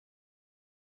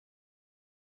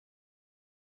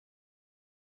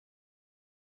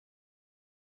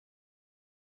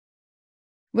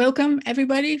Welcome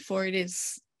everybody for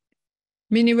this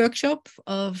mini workshop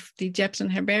of the Jepson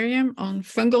Herbarium on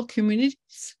fungal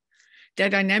communities, their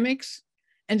dynamics,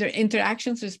 and their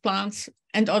interactions with plants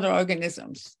and other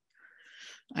organisms.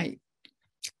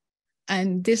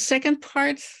 And this second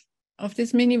part of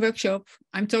this mini workshop,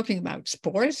 I'm talking about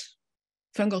spores,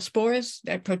 fungal spores,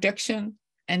 their production,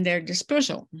 and their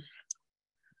dispersal.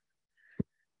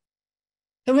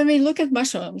 So when we look at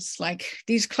mushrooms, like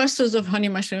these clusters of honey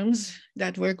mushrooms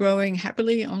that were growing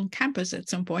happily on campus at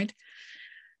some point,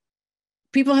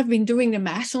 people have been doing the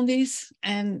math on these,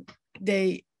 and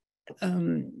they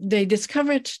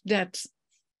discovered that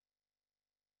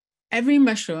every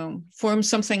mushroom forms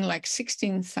something like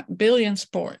 16 billion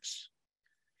spores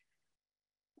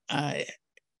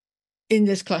in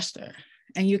this cluster.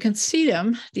 And you can see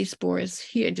them, these spores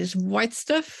here, this white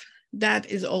stuff, that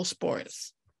is all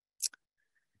spores.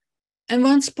 And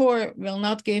one spore will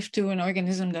not give to an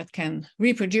organism that can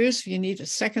reproduce. You need a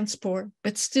second spore,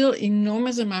 but still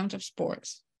enormous amount of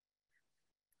spores.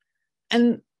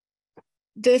 And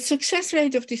the success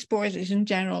rate of these spores is in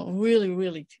general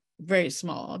really very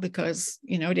small because,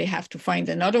 you know, they have to find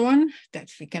another one that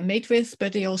we can mate with,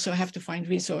 but they also have to find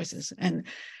resources. And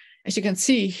as you can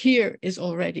see, here is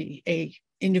already an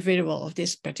individual of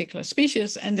this particular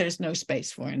species, and there's no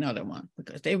space for another one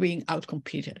because they're being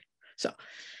outcompeted. So,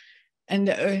 and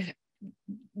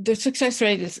the success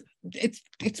rate is,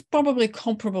 it's probably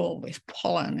comparable with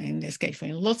pollen in this case. I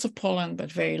mean, lots of pollen,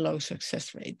 but very low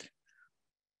success rate.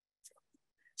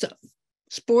 So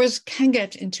spores can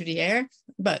get into the air,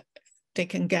 but they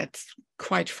can get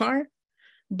quite far,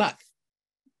 but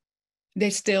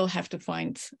they still have to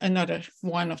find another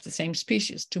one of the same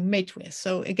species to mate with.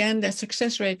 So again, their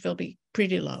success rate will be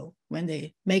pretty low when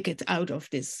they make it out of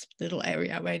this little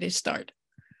area where they start.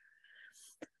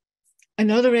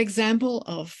 Another example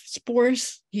of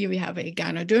spores, here we have a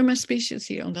Ganoderma species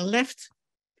here on the left.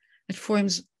 It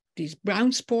forms these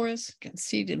brown spores, you can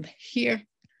see them here.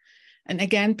 And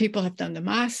again, people have done the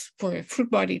math for a fruit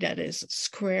body that is a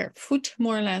square foot,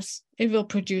 more or less. It will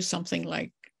produce something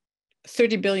like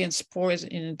 30 billion spores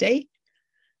in a day,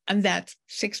 and that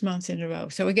 6 months in a row.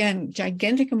 So again,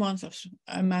 gigantic amounts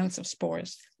of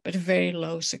spores, but a very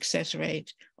low success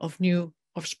rate of new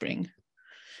offspring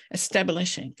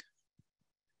establishing.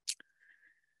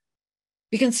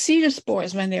 You can see the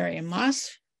spores when they're in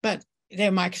mass, but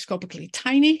they're microscopically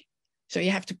tiny. So you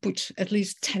have to put at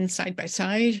least 10 side by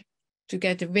side to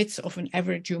get the width of an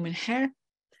average human hair.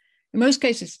 In most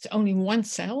cases, it's only one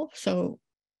cell, so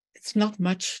it's not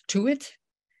much to it.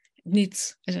 It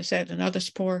needs, as I said, another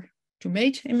spore to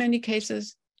mate in many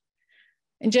cases.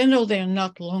 In general, they're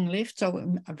not long-lived.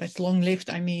 So with long-lived,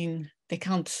 I mean they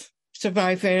can't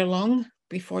survive very long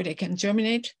before they can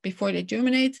germinate. Before they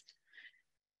germinate,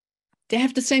 they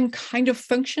have the same kind of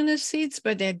function as seeds,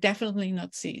 but they're definitely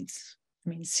not seeds. I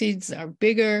mean, seeds are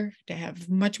bigger, they have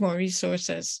much more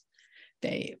resources.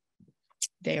 The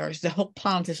whole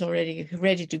plant is already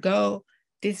ready to go.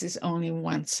 This is only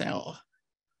one cell.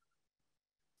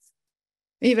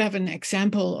 We have an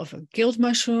example of a gilt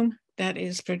mushroom that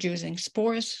is producing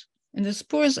spores, and the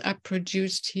spores are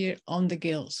produced here on the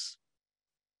gills.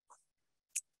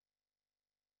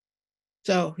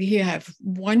 So here have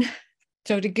one.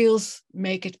 So the gills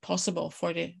make it possible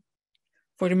for the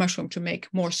mushroom to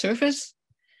make more surface.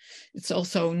 It's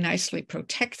also nicely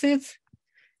protected.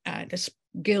 The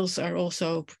gills are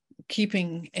also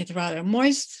keeping it rather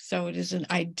moist, so it is an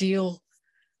ideal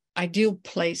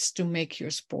place to make your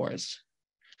spores.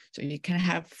 So you can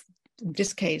have, in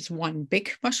this case, one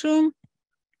big mushroom.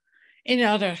 In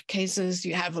other cases,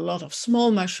 you have a lot of small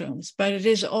mushrooms, but it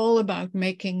is all about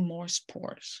making more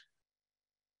spores.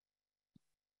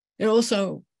 There are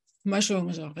also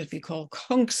mushrooms, or what we call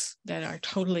conchs, that are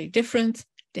totally different.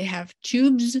 They have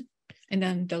tubes, and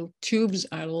then those tubes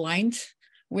are lined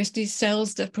with these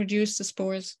cells that produce the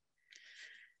spores.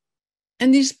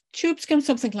 And these tubes come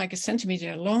something like 1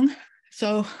 centimeter long.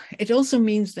 So it also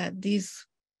means that these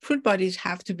fruit bodies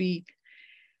have to be,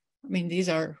 I mean, these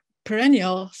are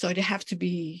perennial, so they have to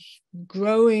be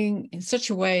growing in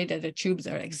such a way that the tubes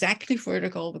are exactly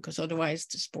vertical, because otherwise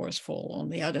the spores fall on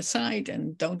the other side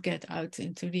and don't get out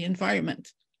into the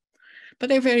environment. But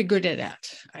they're very good at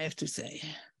that, I have to say.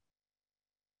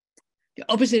 The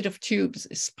opposite of tubes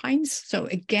is spines. So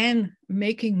again,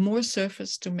 making more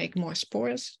surface to make more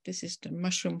spores. This is the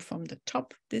mushroom from the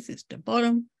top. This is the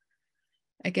bottom.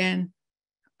 Again,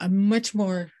 a much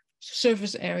more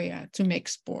surface area to make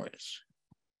spores.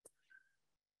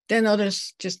 Then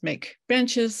others just make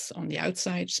branches on the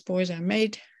outside, spores are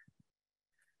made.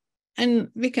 And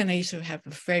we can also have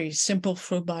a very simple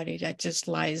fruit body that just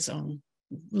lies on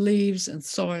leaves and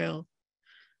soil,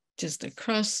 just a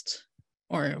crust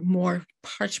or a more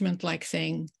parchment-like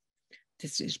thing.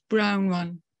 This is brown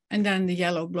one. And then the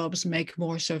yellow blobs make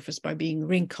more surface by being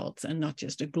wrinkled and not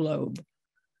just a globe,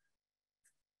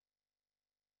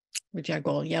 which I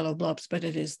call yellow blobs, but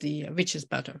it is the witch's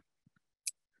butter.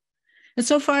 And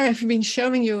so far I've been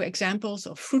showing you examples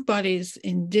of fruit bodies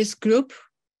in this group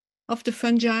of the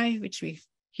fungi, which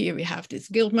here we have this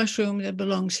guild mushroom that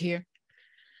belongs here.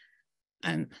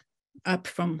 And up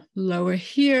from lower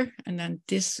here, and then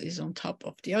this is on top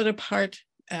of the other part,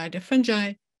 the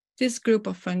fungi. This group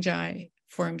of fungi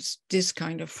forms this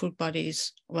kind of fruit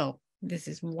bodies. Well, this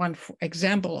is one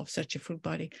example of such a fruit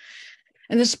body.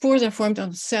 And the spores are formed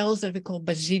on cells that we call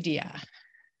basidia.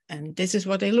 And this is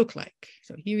what they look like.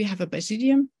 So here we have a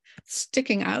basidium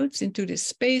sticking out into this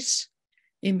space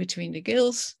in between the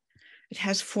gills. It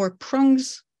has 4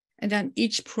 prongs, and then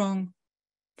each prong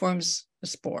forms a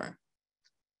spore.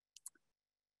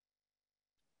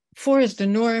 4 is the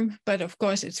norm, but of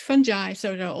course it's fungi,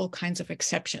 so there are all kinds of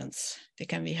exceptions. They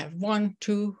can have 1,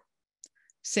 2,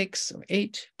 6, or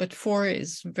 8, but 4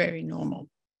 is very normal,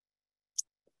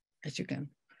 as you can.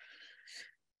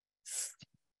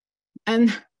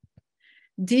 And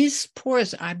these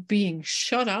spores are being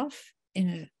shot off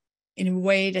in a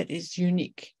way that is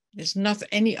unique. There's not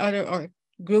any other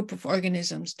group of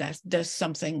organisms that does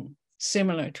something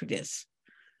similar to this.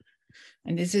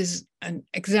 And this is an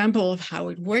example of how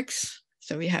it works.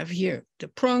 So we have here the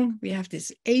prong, we have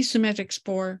this asymmetric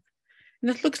spore,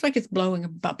 and it looks like it's blowing a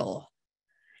bubble.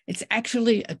 It's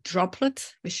actually a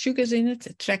droplet with sugars in it,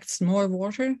 attracts more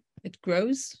water, it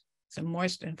grows, it's a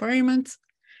moist environment.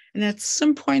 And at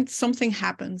some point, something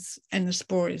happens and the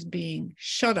spore is being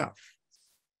shut off.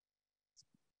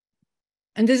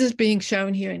 And this is being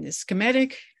shown here in this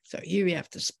schematic. So here we have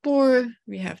the spore,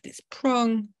 we have this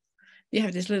prong, we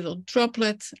have this little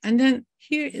droplet, and then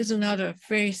here is another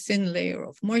very thin layer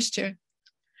of moisture.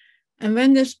 And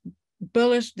when this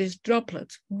bullous, this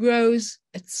droplet grows,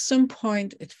 at some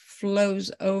point it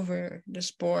flows over the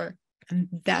spore, and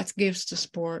that gives the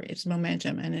spore its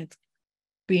momentum and it's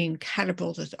being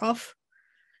catapulted off.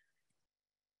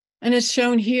 And it's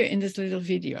shown here in this little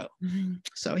video.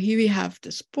 So here we have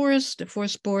the spores, the 4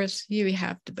 spores. Here we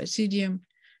have the basidium.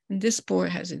 And this spore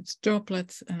has its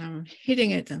droplets, and I'm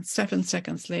hitting it, and 7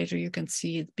 seconds later, you can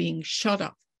see it being shot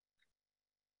up.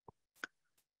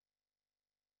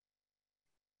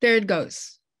 There it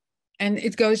goes. And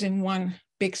it goes in one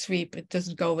big sweep. It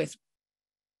doesn't go with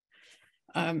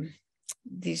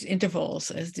these intervals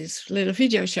as this little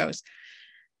video shows.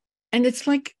 And it's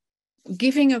like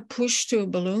giving a push to a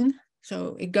balloon.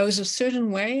 So it goes a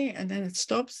certain way and then it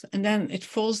stops and then it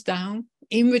falls down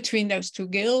in between those 2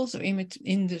 gills, or in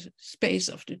the space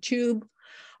of the tube,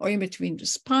 or in between the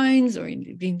spines, or in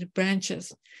between the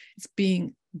branches. It's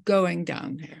going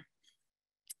down there.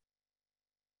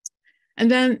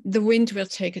 And then the wind will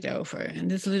take it over.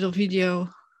 And this little video,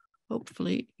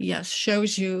 hopefully, yes,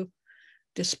 shows you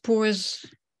the spores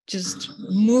just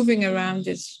moving around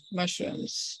these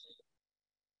mushrooms.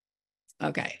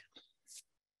 Okay.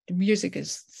 The music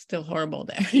is still horrible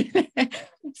there.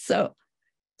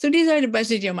 So these are the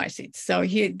basidiomycetes. So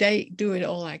here they do it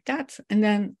all like that. And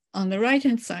then on the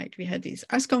right-hand side, we had these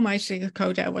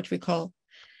ascomycota, what we call,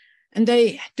 and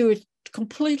they do it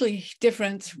completely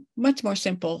different, much more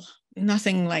simple,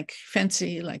 nothing like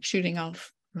fancy, like shooting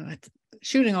off.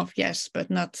 Shooting off, yes,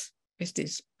 but not with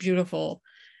this beautiful,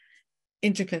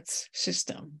 intricate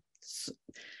system.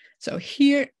 So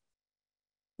here,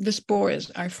 the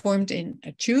spores are formed in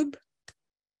a tube,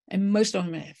 and most of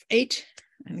them have 8.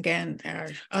 And again, there are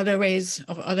other ways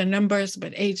of other numbers,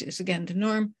 but 8 is again the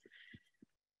norm.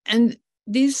 And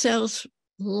these cells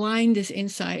line this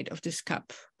inside of this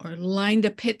cup, or line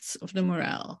the pits of the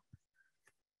morel.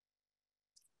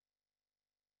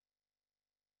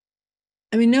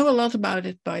 And we know a lot about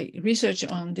it by research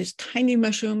on this tiny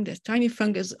mushroom, this tiny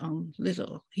fungus on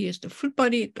little, here's the fruit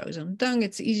body, it goes on dung,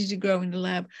 it's easy to grow in the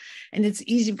lab. And it's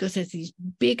easy because there's these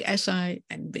big acini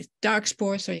and with dark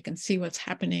spores, so you can see what's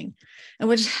happening. And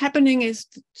what's happening is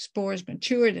the spores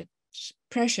mature, the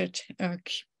pressure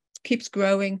keeps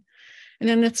growing. And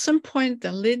then at some point,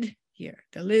 the lid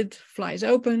flies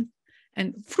open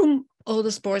and boom, all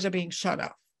the spores are being shot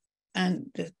off.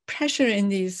 And the pressure in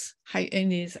these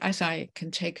acini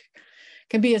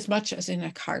can be as much as in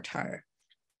a car tire.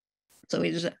 So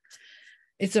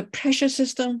it's a pressure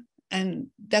system, and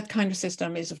that kind of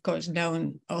system is of course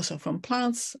known also from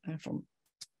plants and from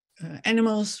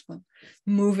animals, from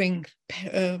moving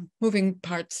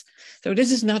parts. So this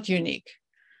is not unique.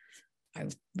 I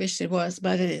wish it was,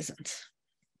 but it isn't.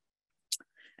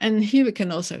 And here we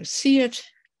can also see it,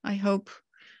 I hope.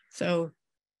 So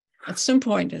at some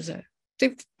point there's a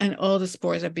tip and all the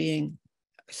spores are being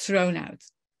thrown out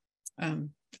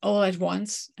all at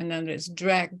once, and then there's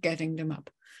drag getting them up.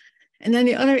 And then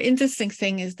the other interesting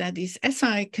thing is that these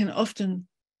asci can often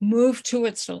move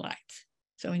towards the light.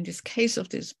 So in this case of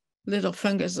this little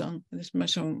fungus on this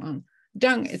mushroom on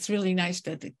dung, it's really nice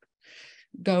that it's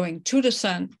going to the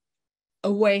sun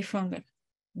away from the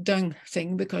dung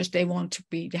thing, because they want to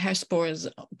be, they have spores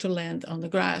to land on the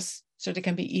grass so they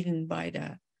can be eaten by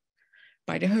the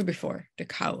herbivore, the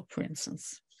cow, for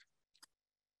instance.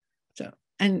 So,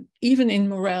 and even in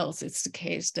morels, it's the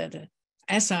case that the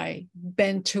asci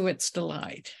bend towards the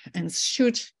light and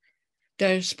shoot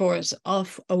their spores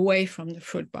off away from the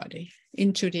fruit body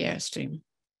into the airstream.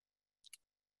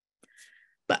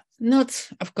 But not,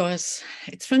 of course,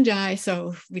 it's fungi,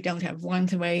 so we don't have one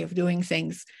way of doing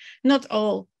things. Not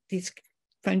all these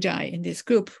fungi in this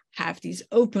group have these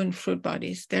open fruit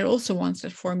bodies. There are also ones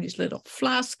that form these little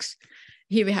flasks.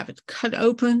 Here we have it cut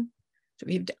open, so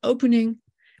we have the opening,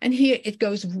 and here it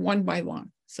goes one by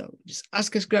one. So this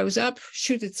ascus grows up,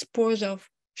 shoots its spores off,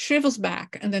 shrivels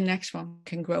back, and the next one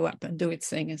can grow up and do its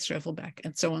thing and shrivel back,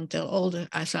 and so on until all the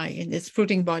asci in this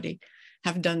fruiting body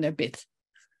have done their bit.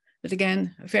 But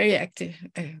again, a very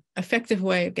effective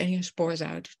way of getting your spores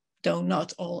out, though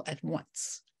not all at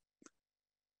once.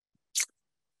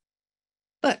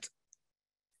 But,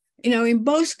 you know, in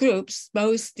both groups,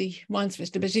 both the ones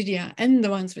with the basidia and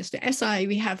the ones with the asci,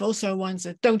 we have also ones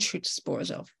that don't shoot the spores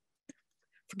off.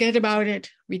 Forget about it.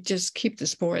 We just keep the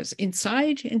spores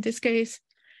inside, in this case,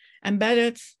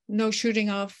 embedded, no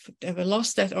shooting off. They have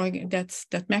lost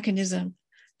that mechanism.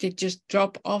 They just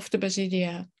drop off the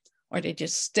basidia, or they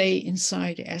just stay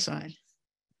inside the asci.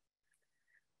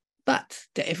 But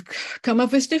they've come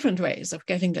up with different ways of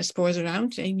getting the spores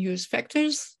around. They use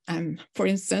vectors. For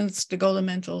instance, the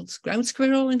golden-mantled ground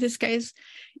squirrel, in this case,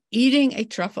 eating a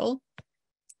truffle.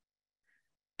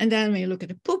 And then when you look at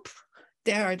the poop,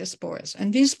 there are the spores.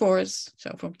 And these spores,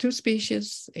 so from two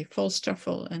species, a false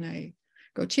truffle and a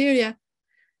Goteria,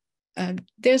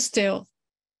 they're still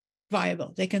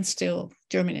viable. They can still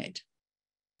germinate.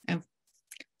 And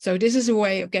so this is a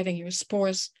way of getting your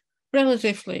spores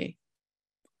relatively,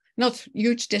 not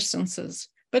huge distances,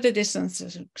 but a distance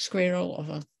as a squirrel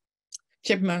or a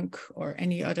chipmunk or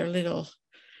any other little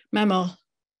mammal,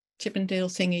 chippendale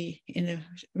thingy in the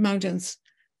mountains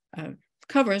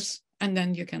covers, and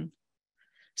then you can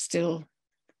still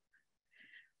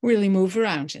really move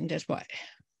around in that way.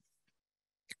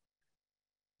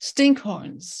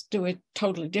 Stinkhorns do it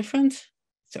totally different.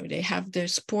 So they have their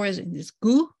spores in this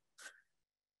goo,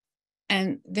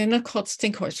 and they're not called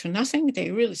stinkhorns for nothing.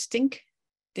 They really stink.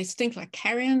 They stink like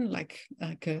carrion, like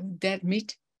dead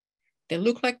meat. They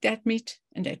look like dead meat,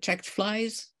 and they attract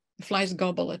flies. The flies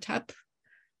gobble it up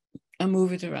and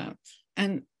move it around.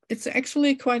 And it's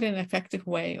actually quite an effective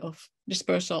way of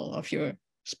dispersal of your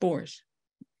spores.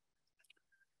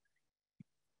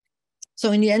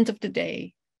 So in the end of the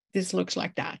day, this looks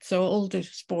like that. So all the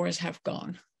spores have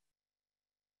gone.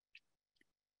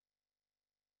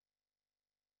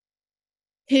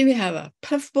 Here we have a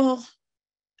puffball.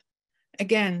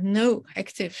 Again, no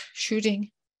active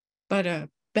shooting, but a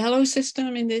bellow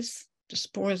system in this. The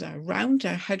spores are round,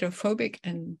 they're hydrophobic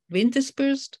and wind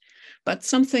dispersed, but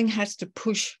something has to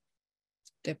push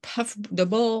the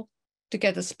ball to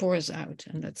get the spores out,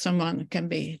 and that somebody can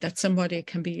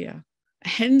be a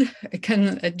hen,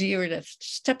 a deer that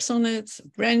steps on it, a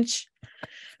branch,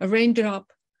 a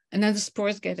raindrop, and then the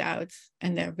spores get out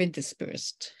and they're wind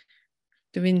dispersed.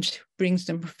 The wind brings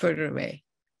them further away.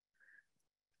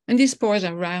 And these spores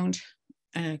are round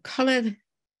and colored,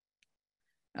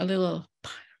 a little,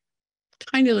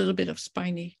 tiny little bit of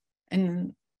spiny,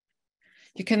 and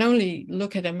you can only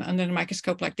look at them under the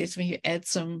microscope like this when you add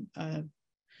some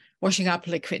washing up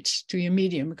liquid to your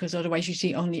medium, because otherwise you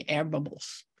see only air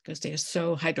bubbles because they're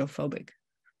so hydrophobic.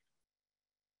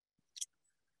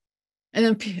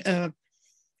 And then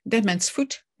dead man's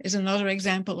foot is another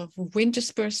example of a wind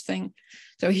dispersed thing.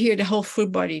 So here the whole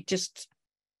fruit body just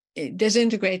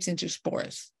disintegrates into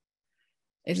spores.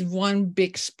 It's one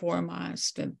big spore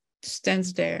mass that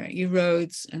stands there,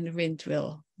 erodes, and the wind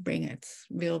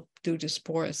will do the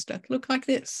spores that look like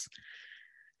this.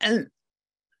 And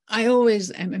I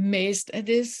always am amazed at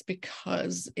this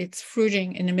because it's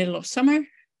fruiting in the middle of summer.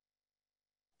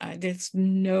 There's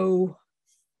no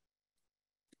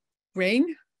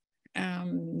rain.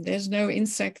 There's no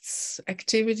insects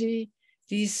activity.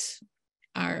 These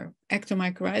are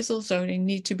ectomycorrhizal, so they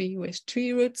need to be with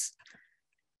tree roots.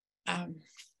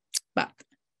 But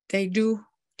they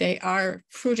they are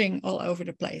fruiting all over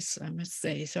the place, I must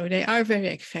say. So they are very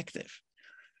effective.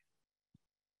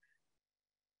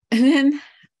 And then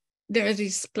there are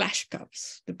these splash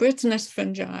cups. The bird's nest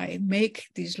fungi make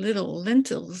these little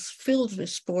lentils filled with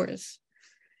spores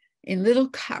in little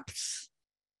cups,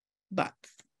 but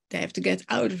they have to get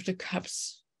out of the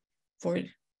cups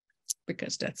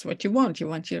because that's what you want. You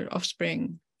want your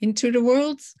offspring into the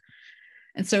world.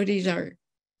 And so these are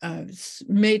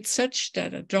made such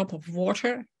that a drop of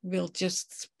water will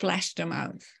just splash them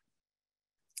out.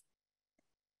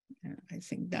 And I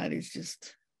think that is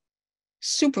just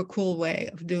super cool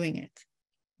way of doing it.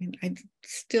 And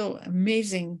still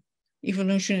amazing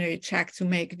evolutionary track to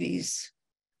make these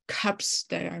cups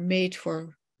that are made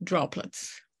for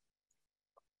droplets.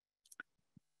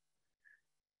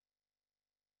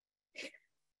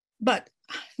 But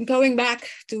going back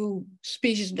to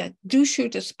species that do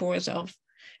shoot the spores off,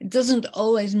 it doesn't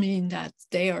always mean that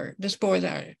the spores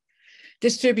are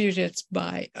distributed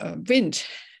by wind.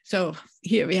 So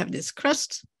here we have this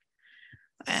crust.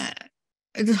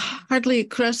 It's hardly a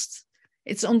crust.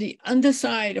 It's on the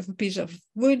underside of a piece of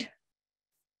wood.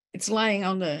 It's lying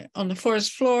on the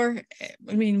forest floor.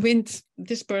 I mean, wind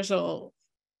dispersal,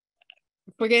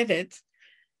 forget it.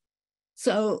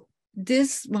 So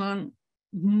this one,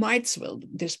 mites will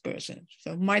disperse it.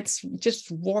 So mites just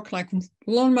walk like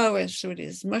lawnmowers through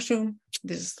this mushroom,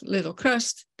 this little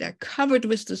crust. They're covered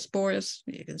with the spores.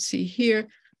 You can see here.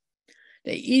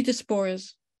 They eat the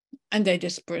spores and they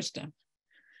disperse them.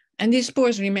 And these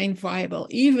spores remain viable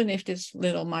even if this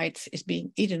little mite is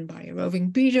being eaten by a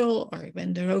roving beetle, or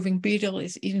when the roving beetle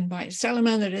is eaten by a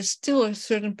salamander, there's still a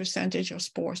certain percentage of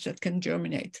spores that can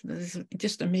germinate. This is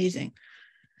just amazing.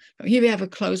 So here we have a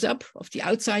close-up of the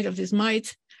outside of this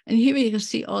mite, and here we can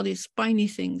see all these spiny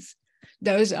things.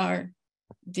 Those are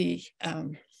the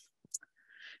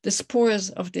spores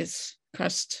of this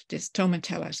crust, this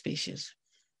Tomentella species.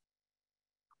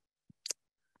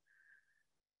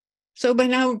 So by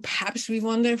now, perhaps we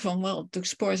wonder from, well, do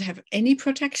spores have any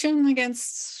protection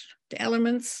against the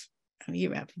elements? And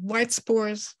here we have white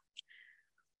spores.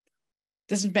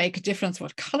 Doesn't make a difference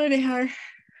what color they are.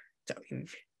 So you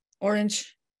have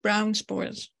orange, brown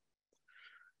spores,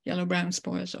 yellow, brown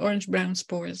spores, orange, brown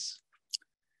spores.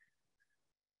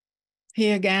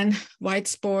 Here again, white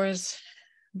spores,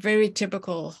 very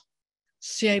typical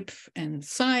shape and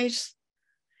size.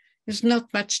 There's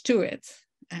not much to it.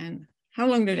 And how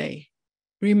long do they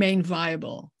remain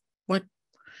viable?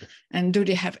 And do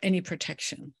they have any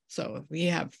protection? So we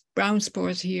have brown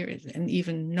spores here and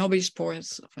even knobby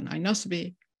spores of an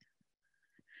inospy.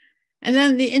 And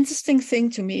then the interesting thing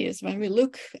to me is when we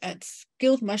look at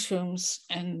gilt mushrooms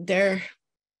and their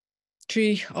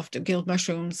tree of the gilt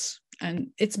mushrooms, and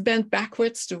it's bent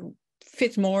backwards to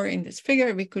fit more in this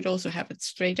figure. We could also have it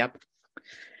straight up.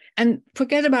 And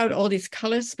forget about all these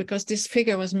colors, because this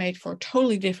figure was made for a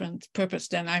totally different purpose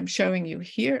than I'm showing you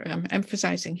here. I'm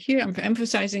emphasizing here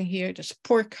the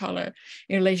spore color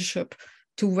in relationship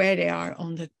to where they are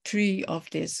on the tree of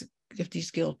these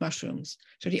gilt mushrooms.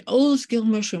 So the oldest gilt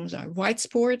mushrooms are white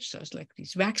spored, so it's like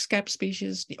these wax cap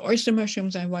species. The oyster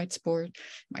mushrooms are white spored,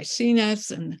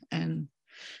 mycenas and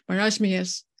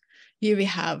marasmias. Here we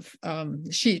have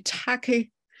shiitake.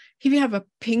 Here we have a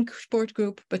pink spore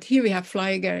group, but here we have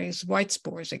Flyagarius white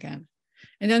spores again.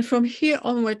 And then from here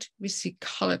onward, we see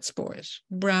colored spores,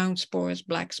 brown spores,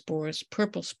 black spores,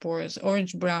 purple spores,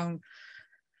 orange brown,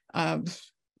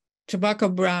 tobacco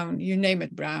brown, you name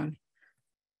it, brown.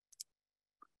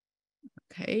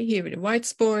 Okay, here are the white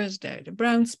spores, there are the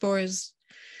brown spores.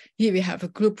 Here we have a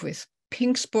group with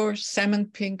pink spores,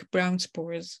 salmon pink, brown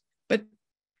spores. But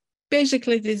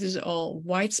basically, this is all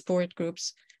white spored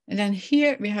groups. And then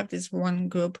here we have this one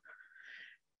group.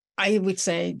 I would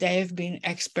say they've been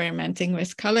experimenting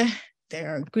with color.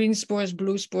 There are green spores,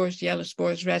 blue spores, yellow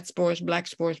spores, red spores, black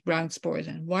spores, brown spores,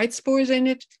 and white spores in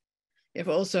it. You have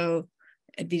also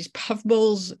these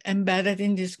puffballs embedded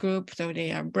in this group, so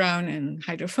they are brown and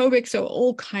hydrophobic, so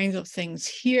all kinds of things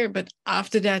here, but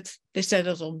after that, they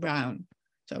settle on brown.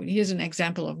 So here's an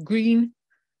example of green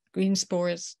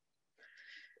spores.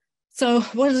 So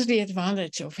what is the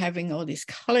advantage of having all these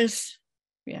colors?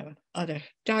 We have other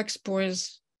dark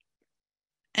spores,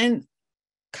 and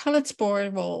colored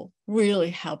spore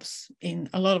really helps in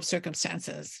a lot of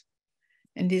circumstances.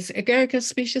 In this agaricus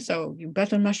species, so your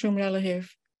button mushroom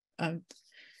relative,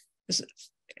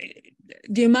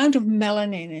 the amount of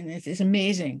melanin in it is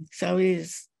amazing. So it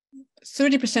is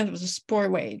 30% of the spore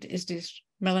weight is this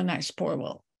melanized spore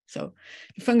wall. So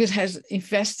the fungus has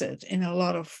invested in a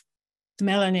lot of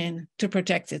melanin to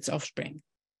protect its offspring.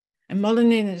 And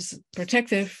melanin is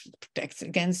protective, protects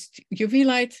against UV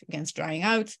light, against drying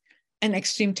out, and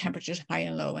extreme temperatures, high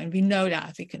and low. And we know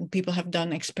that people have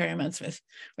done experiments with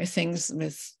things,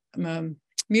 with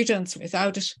mutants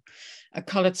without a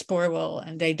colored spore wall,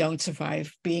 and they don't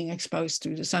survive being exposed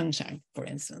to the sunshine, for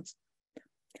instance.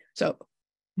 So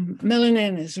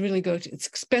melanin is really good. It's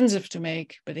expensive to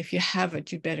make, but if you have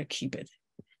it, you better keep it.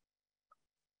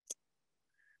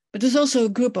 But there's also a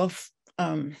group of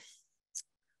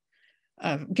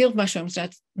gilt mushrooms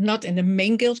that's not in the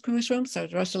main gilt mushroom, so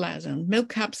drossellas and milk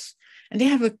caps, and they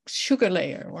have a sugar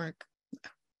layer or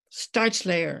starch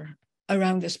layer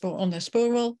around the spore, on the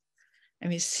spore wall.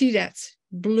 And we see that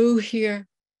blue here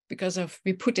because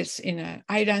we put this in an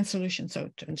iodine solution, so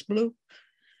it turns blue.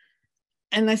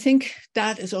 And I think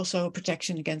that is also a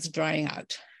protection against drying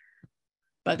out.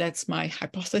 But that's my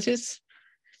hypothesis.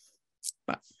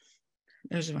 But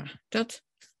there's that.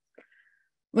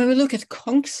 When we look at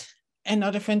conchs and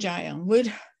other fungi on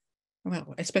wood,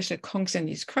 well, especially conchs in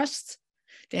these crusts,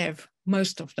 they have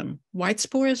most of them white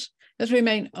spores that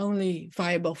remain only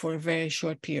viable for a very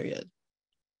short period.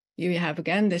 Here you have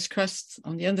again this crust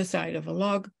on the underside of a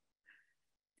log.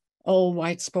 All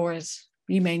white spores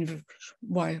remain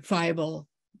viable,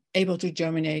 able to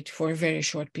germinate for a very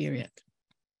short period.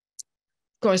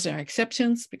 Of course, there are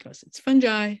exceptions because it's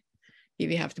fungi. Here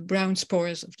we have the brown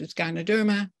spores of the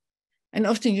Ganoderma. And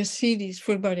often you see these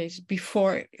fruit bodies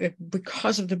before,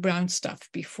 because of the brown stuff,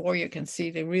 before you can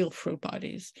see the real fruit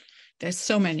bodies. There's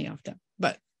so many of them,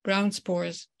 but brown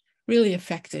spores really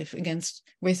effective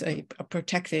with a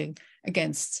protecting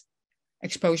against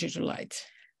exposure to light.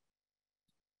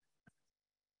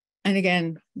 And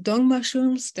again, dung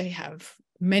mushrooms, they have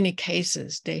many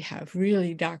cases. They have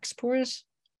really dark spores,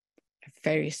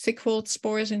 very thick-walled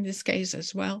spores in this case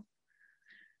as well,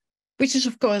 which is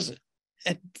of course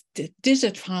a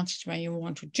disadvantage when you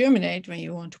want to germinate, when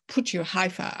you want to put your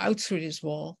hypha out through this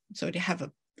wall. So they have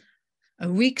a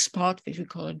weak spot, which we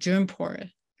call a germ pore,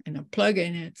 and a plug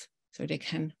in it, so they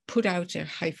can put out their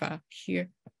hypha here.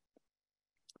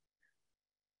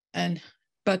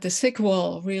 But the thick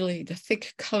wall, really, the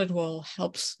thick colored wall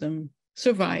helps them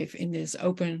survive in this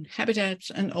open habitat,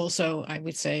 and also, I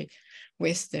would say,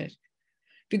 with the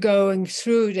going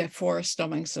through the four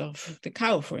stomachs of the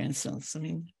cow, for instance. I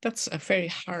mean, that's a very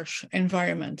harsh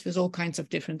environment with all kinds of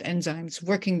different enzymes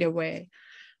working their way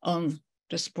on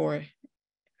the spores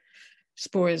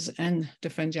and the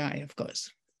fungi, of course.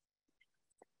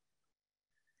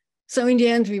 So in the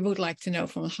end, we would like to know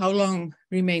from how long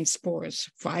remain spores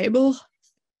viable.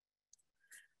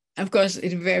 Of course,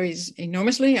 it varies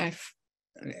enormously. I've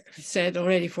said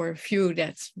already for a few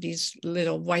that these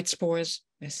little white spores,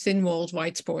 the thin-walled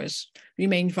white spores,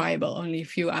 remain viable only a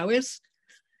few hours.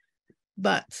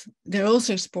 But there are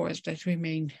also spores that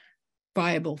remain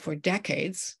viable for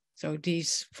decades. So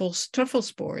these false truffle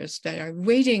spores that are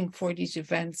waiting for these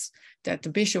events that the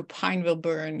bishop pine will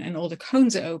burn and all the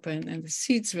cones are open and the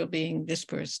seeds will be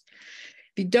dispersed.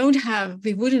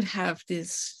 We wouldn't have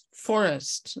this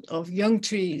forest of young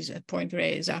trees at Point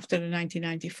Reyes after the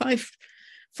 1995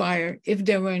 fire if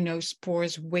there were no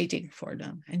spores waiting for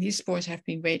them. And these spores have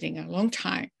been waiting a long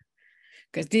time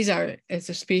because it's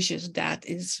a species that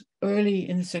is early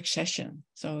in succession.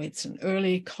 So it's an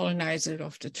early colonizer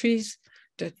of the trees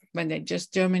that when they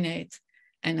just germinate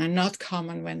and are not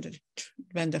common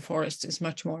when the forest is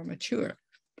much more mature.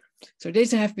 So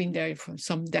these have been there for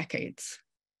some decades.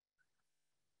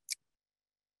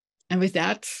 And with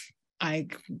that, I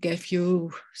gave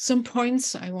you some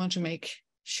points I want to make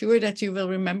sure that you will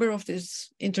remember of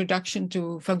this introduction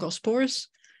to fungal spores.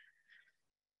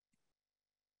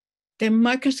 They're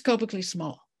microscopically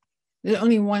small. There's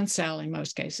only one cell in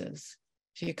most cases.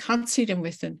 So you can't see them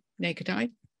with the naked eye.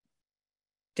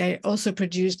 They're also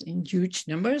produced in huge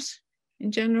numbers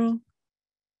in general.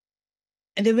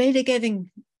 And the way they're getting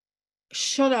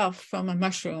shot off from a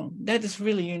mushroom, that is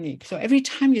really unique. So every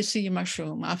time you see a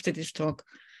mushroom after this talk,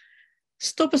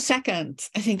 stop a second.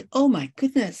 I think, oh my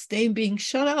goodness, they're being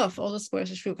shot off. All the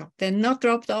spores are shook up. They're not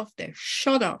dropped off, they're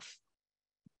shot off.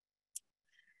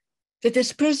 The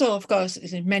dispersal, of course,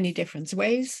 is in many different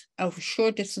ways, over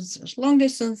short distances, long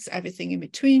distance, everything in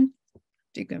between.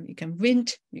 You can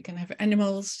wind, you can have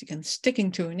animals, you can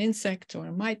sticking to an insect or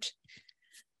a mite.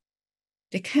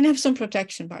 They can have some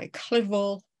protection by a colored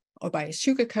wall or by a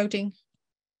sugar coating.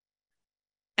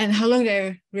 And how long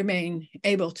they remain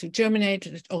able to germinate,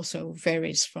 it also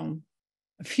varies from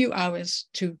a few hours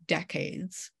to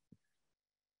decades.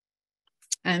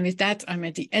 And with that, I'm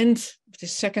at the end of the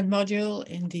second module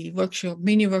in the workshop,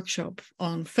 mini workshop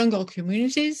on fungal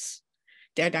communities,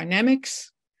 their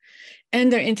dynamics.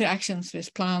 and their interactions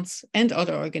with plants and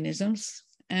other organisms.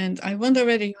 And I wonder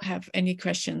whether you have any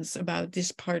questions about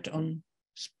this part on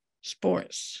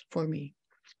spores for me.